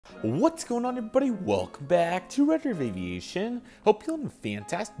What's going on, everybody? Welcome back to Redriveraviation. Hope you're having a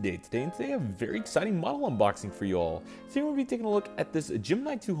fantastic day today, and today I have a very exciting model unboxing for you all. Today we'll be taking a look at this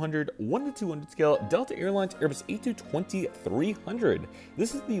Gemini200 1:200 scale Delta Airlines Airbus A220-300.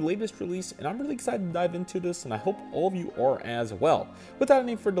 This is the latest release, and I'm really excited to dive into this, and I hope all of you are as well. Without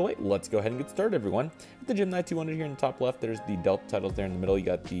any further delay, let's go ahead and get started, everyone. At the Gemini200 here in the top left, there's the Delta titles there in the middle. You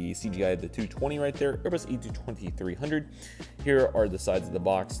got the CGI of the 220 right there, Airbus A220-300. Here are the sides of the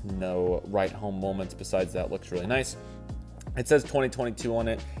box. No right home moments besides that. Looks really nice. It says 2022 on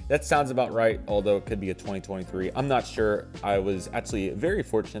it. That sounds about right, although it could be a 2023. I'm not sure. I was actually very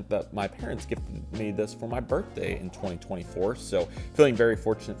fortunate that my parents gifted me this for my birthday in 2024, so feeling very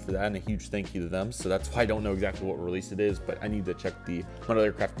fortunate for that, and a huge thank you to them. So that's why I don't know exactly what release it is, but I need to check the model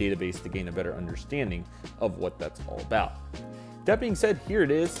aircraft database to gain a better understanding of what that's all about. That being said, here it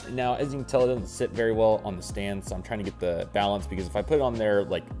is. Now, as you can tell, it doesn't sit very well on the stand, so I'm trying to get the balance, because if I put it on there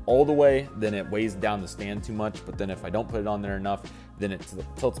like all the way, then it weighs down the stand too much, but then if I don't put it on there enough, then it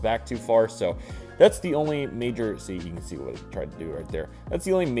tilts back too far. So that's the only major, see, you can see what I tried to do right there. That's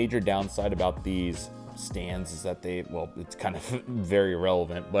the only major downside about these stands, is that they, well, it's kind of very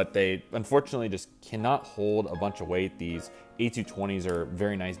irrelevant, but they unfortunately just cannot hold a bunch of weight. These A220s are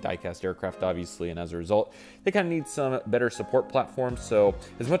very nice die-cast aircraft, obviously, and as a result, they kind of need some better support platforms. So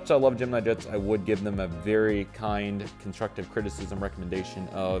as much as I love Gemini jets, I would give them a very kind, constructive criticism recommendation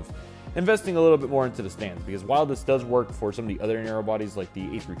of investing a little bit more into the stands, because while this does work for some of the other narrow bodies like the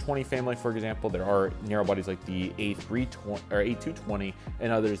A320 family, for example, there are narrow bodies like the A320 or A220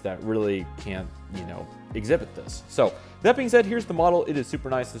 and others that really can't, you know, exhibit this. So that being said, here's the model. It is super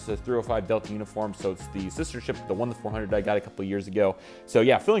nice. This is a 305 Delta uniform, so it's the sister ship, the 1-400 I got a couple of years ago. So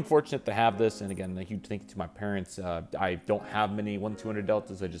yeah, feeling fortunate to have this, and again, a huge thank you to my parents. I don't have many 1-200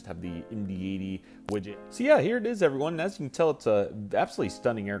 Deltas. I just have the MD-80 widget. So yeah, here it is, everyone. And as you can tell, it's a absolutely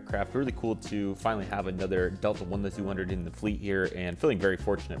stunning aircraft. Really cool to finally have another Delta 1-200 in the fleet here, and feeling very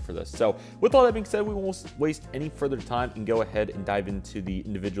fortunate for this. So with all that being said, we won't waste any further time and go ahead and dive into the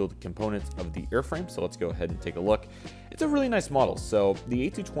individual components of the airframe. So let's go ahead and take a look. It's a really nice model. So the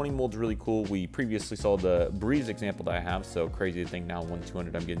A220 mold's really cool. We previously saw the Breeze example that I have, so crazy to think now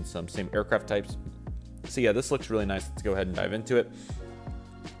 1-200 I'm getting some same aircraft types. So yeah, this looks really nice. Let's go ahead and dive into it.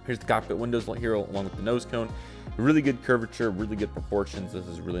 Here's the cockpit windows here along with the nose cone. Really good curvature, really good proportions. This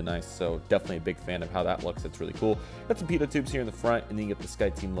is really nice, so definitely a big fan of how that looks. It's really cool. Got some pitot tubes here in the front, and then you get the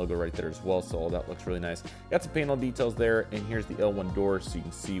SkyTeam logo right there as well, so all that looks really nice. Got some panel details there, and here's the L1 door, so you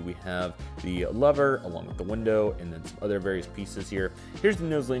can see we have the lever along with the window, and then some other various pieces here. Here's the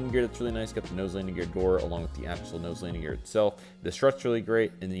nose landing gear. That's really nice. Got the nose landing gear door along with the actual nose landing gear itself. The strut's really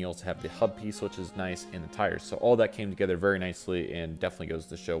great, and then you also have the hub piece, which is nice, and the tires. So all that came together very nicely, and definitely goes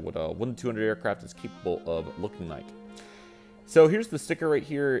to show what a 1-200 aircraft is capable of looking like. So here's the sticker right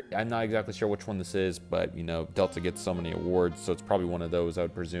here. I'm not exactly sure which one this is, but you know, Delta gets so many awards, so it's probably one of those, I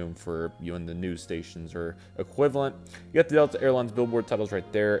would presume, for you in the news stations or equivalent. You got the Delta Airlines billboard titles right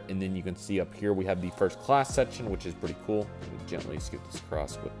there, and then you can see up here we have the first class section, which is pretty cool. Gently scoot this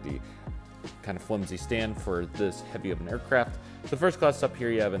across with the kind of flimsy stand for this heavy of an aircraft. So first class up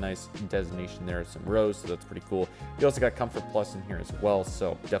here, you have a nice designation there, some rows, so that's pretty cool. You also got Comfort Plus in here as well,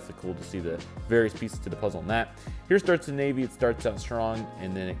 so definitely cool to see the various pieces to the puzzle on that. Here starts the Navy. It starts out strong,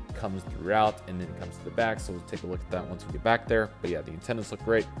 and then it comes throughout, and then it comes to the back, so we'll take a look at that once we get back there. But yeah, the antennas look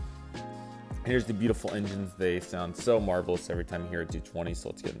great. Here's the beautiful engines. They sound so marvelous every time you hear a 220, so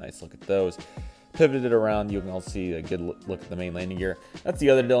let's get a nice look at those. Pivoted it around, you can all see a good look at the main landing gear. That's the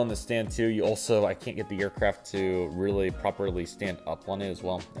other deal on the stand too. You also, I can't get the aircraft to really properly stand up on it as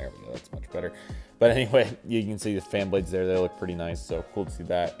well. There we go, that's much better. But anyway, you can see the fan blades there. They look pretty nice, so cool to see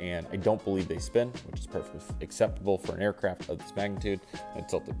that. And I don't believe they spin, which is perfectly acceptable for an aircraft of this magnitude. I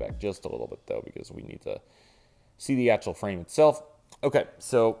tilt it back just a little bit though, because we need to see the actual frame itself. Okay,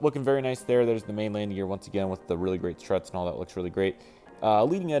 so looking very nice there. There's the main landing gear once again with the really great struts and all that. Looks really great.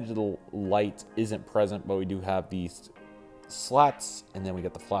 Leading edge of the light isn't present, but we do have these slats, and then we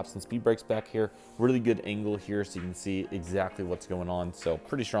got the flaps and speed brakes back here. Really good angle here, so you can see exactly what's going on, so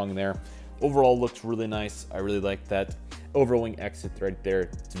pretty strong there. Overall looks really nice. I really like that overwing exit right there.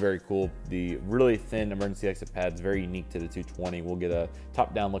 It's very cool. The really thin emergency exit pad is very unique to the 220. We'll get a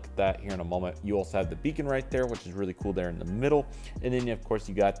top-down look at that here in a moment. You also have the beacon right there, which is really cool there in the middle, and then of course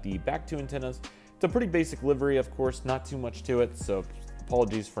you got the back two antennas. It's a pretty basic livery, of course, not too much to it, so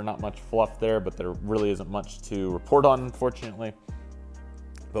apologies for not much fluff there, but there really isn't much to report on, unfortunately.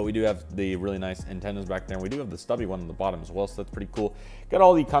 But we do have the really nice antennas back there, and we do have the stubby one on the bottom as well, so that's pretty cool. Got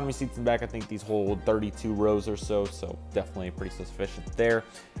all the economy seats in the back. I think these hold 32 rows or so, so definitely pretty sufficient there.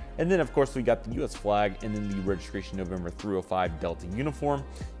 And then of course we got the US flag and then the registration November 305 Delta uniform.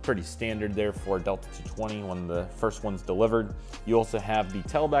 Pretty standard there for Delta 220, one of the first ones delivered. You also have the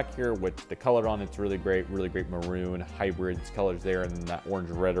tail back here, which the color on it's really great maroon hybrids colors there, and then that orange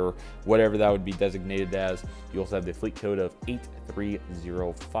red or whatever that would be designated as. You also have the fleet code of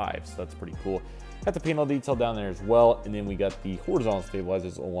 8305, so that's pretty cool. Got the panel detail down there as well, and then we got the horizontal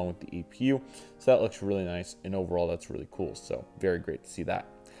stabilizers along with the APU, so that looks really nice, and overall that's really cool, so very great to see that.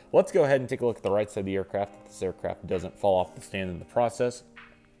 Let's go ahead and take a look at the right side of the aircraft. This aircraft doesn't fall off the stand in the process.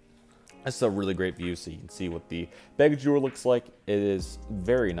 This is a really great view, so you can see what the baggage door looks like. It is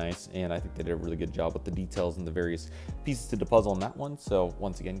very nice, and I think they did a really good job with the details and the various pieces to the puzzle on that one. So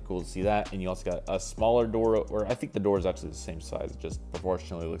once again, cool to see that. And you also got a smaller door, or I think the door is actually the same size. It just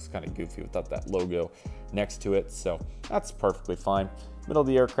proportionally looks kind of goofy without that logo next to it. So that's perfectly fine. Middle of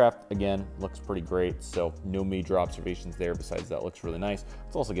the aircraft, again, looks pretty great. So no major observations there. Besides that, looks really nice.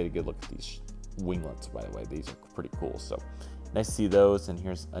 Let's also get a good look at these winglets, by the way. These are pretty cool. So nice to see those, and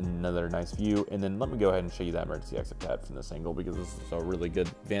here's another nice view. And then let me go ahead and show you that emergency exit pad from this angle, because this is a really good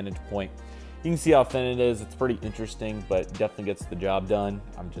vantage point. You can see how thin it is. It's pretty interesting, but definitely gets the job done.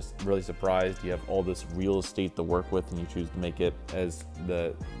 I'm just really surprised you have all this real estate to work with and you choose to make it as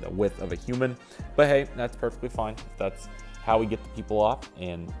the width of a human. But hey, that's perfectly fine. If that's how we get the people off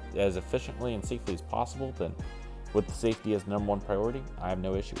and as efficiently and safely as possible, then with the safety as number one priority, I have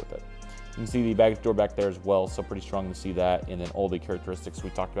no issue with it. You can see the baggage door back there as well, so pretty strong to see that, and then all the characteristics we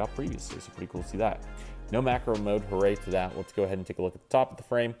talked about previously, so pretty cool to see that. No macro mode, hooray to that. Let's go ahead and take a look at the top of the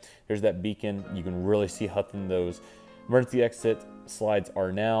frame. There's that beacon. You can really see how thin those emergency exit slides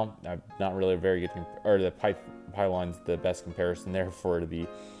are now. Not really a very good, or the pylon's the best comparison there for the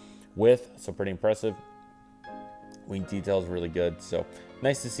width, so pretty impressive. Wing detail is really good, so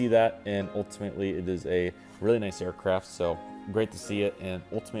nice to see that, and ultimately it is a really nice aircraft, so great to see it, and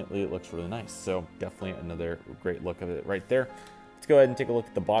ultimately it looks really nice. So definitely another great look of it right there. Let's go ahead and take a look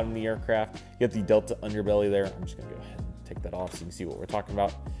at the bottom of the aircraft. You got the Delta underbelly there. I'm just gonna go ahead and take that off so you can see what we're talking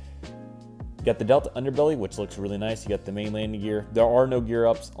about. You got the Delta underbelly, which looks really nice. You got the main landing gear. There are no gear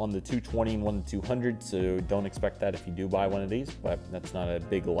ups on the 220 and 1-200, so don't expect that if you do buy one of these, but that's not a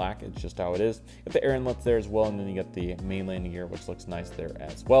big lack. It's just how it is. You got the air inlets there as well, and then you got the main landing gear, which looks nice there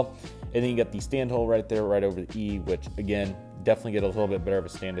as well. And then you got the stand hole right there, right over the E, which again, definitely get a little bit better of a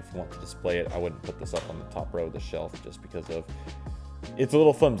stand if you want to display it. I wouldn't put this up on the top row of the shelf just because of it's a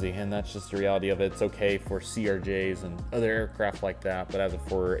little flimsy, and that's just the reality of it. It's okay for CRJs and other aircraft like that, but as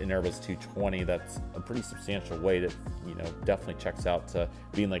for an Airbus 220, that's a pretty substantial weight. It, you know, definitely checks out to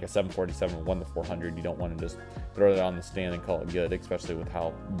being like a 747 or 1-400. You don't want to just throw that on the stand and call it good, especially with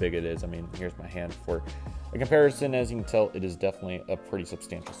how big it is. I mean, here's my hand for a comparison. As you can tell, it is definitely a pretty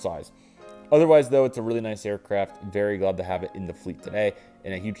substantial size. Otherwise, though, it's a really nice aircraft. Very glad to have it in the fleet today.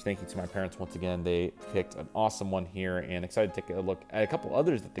 And a huge thank you to my parents once again. They picked an awesome one here, and excited to take a look at a couple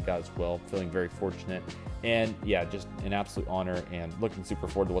others that they got as well. Feeling very fortunate. And yeah, just an absolute honor, and looking super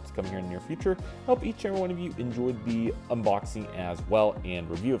forward to what's coming here in the near future. Hope each and every one of you enjoyed the unboxing as well, and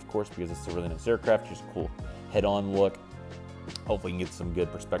review, of course, because it's a really nice aircraft. Just a cool head-on look. Hopefully you can get some good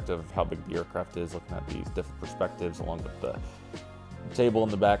perspective of how big the aircraft is, looking at these different perspectives along with the table in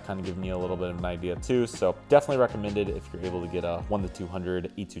the back, kind of giving you a little bit of an idea too. So definitely recommended if you're able to get a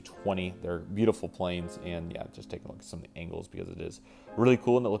 1-200 A220. They're beautiful planes, and yeah, just take a look at some of the angles because it is really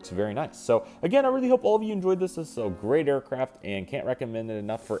cool and it looks very nice. So again, I really hope all of you enjoyed this. This is a great aircraft and can't recommend it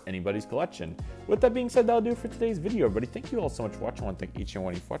enough for anybody's collection. With that being said, that'll do it for today's video, everybody. Thank you all so much for watching. I want to thank each and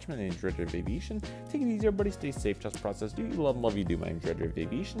one of you for watching. My name is Redriveraviation. Take it easy, everybody. Stay safe. Trust the process. Do you love and love you do. My name is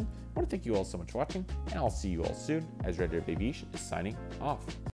Redriveraviation. I want to thank you all so much for watching, and I'll see you all soon as Redriveraviation is signing off.